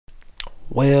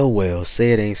Well,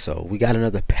 say it ain't so. We got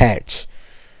another patch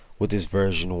with this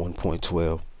version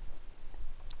 1.12.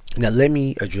 Now let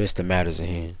me address the matters at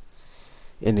hand.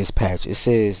 In this patch, it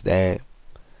says that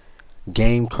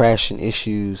game crashing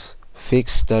issues,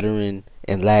 fixed stuttering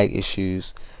and lag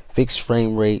issues, fixed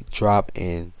frame rate drop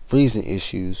and freezing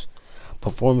issues,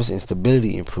 performance and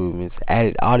stability improvements,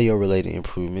 added audio related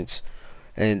improvements.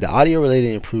 And the audio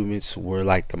related improvements were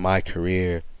like the My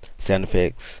Career sound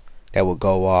effects that would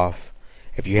go off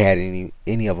if you had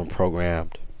any of them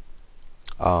programmed,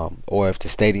 or if the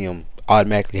stadium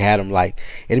automatically had them. Like,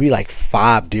 it'd be like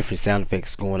 5 different sound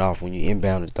effects going off when you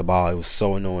inbounded the ball. It was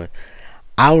so annoying.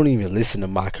 I don't even listen to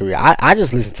My Career. I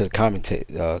just listen to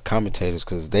the commentators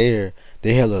because they're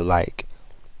hella like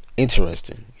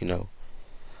interesting, you know.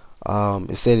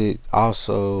 It said it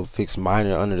also fixed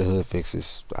minor under the hood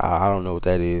fixes. I don't know what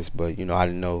that is, but you know, I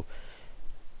didn't know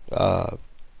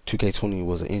 2K20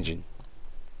 was an engine.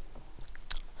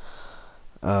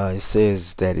 It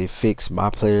says that it fixed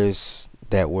my players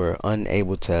that were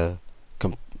unable to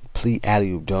complete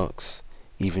alley-oop dunks,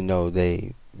 even though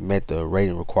they met the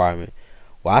rating requirement.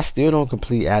 Well, I still don't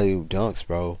complete alley-oop dunks,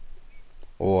 bro.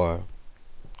 Or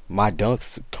my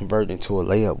dunks convert into a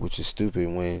layup, which is stupid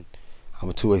when I'm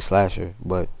a two-way slasher.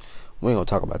 But we ain't gonna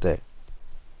talk about that.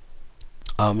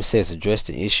 It says address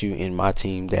the issue in my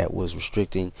team that was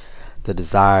restricting the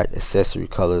desired accessory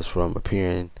colors from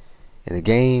appearing in the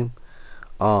game.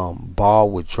 Ball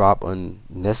would drop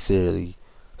unnecessarily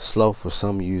slow for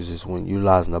some users when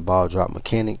utilizing the ball drop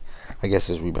mechanic. I guess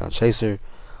it's rebound chaser.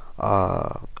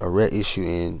 A rare issue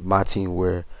in my team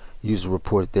where users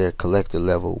reported their collector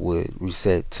level would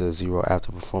reset to 0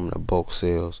 after performing a bulk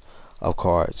sales of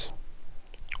cards.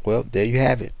 Well, there you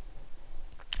have it.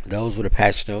 Those were the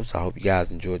patch notes. I hope you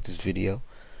guys enjoyed this video.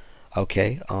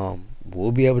 Okay,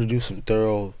 we'll be able to do some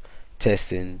thorough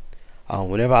testing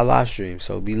whenever I live stream,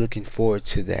 so be looking forward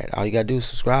to that. All you gotta do is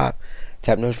subscribe,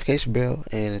 tap notification bell,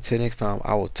 and until next time,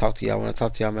 I will talk to y'all when I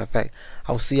talk to y'all. Matter of fact,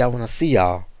 I will see y'all when I see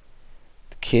y'all.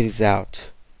 The kid is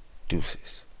out.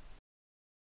 Deuces.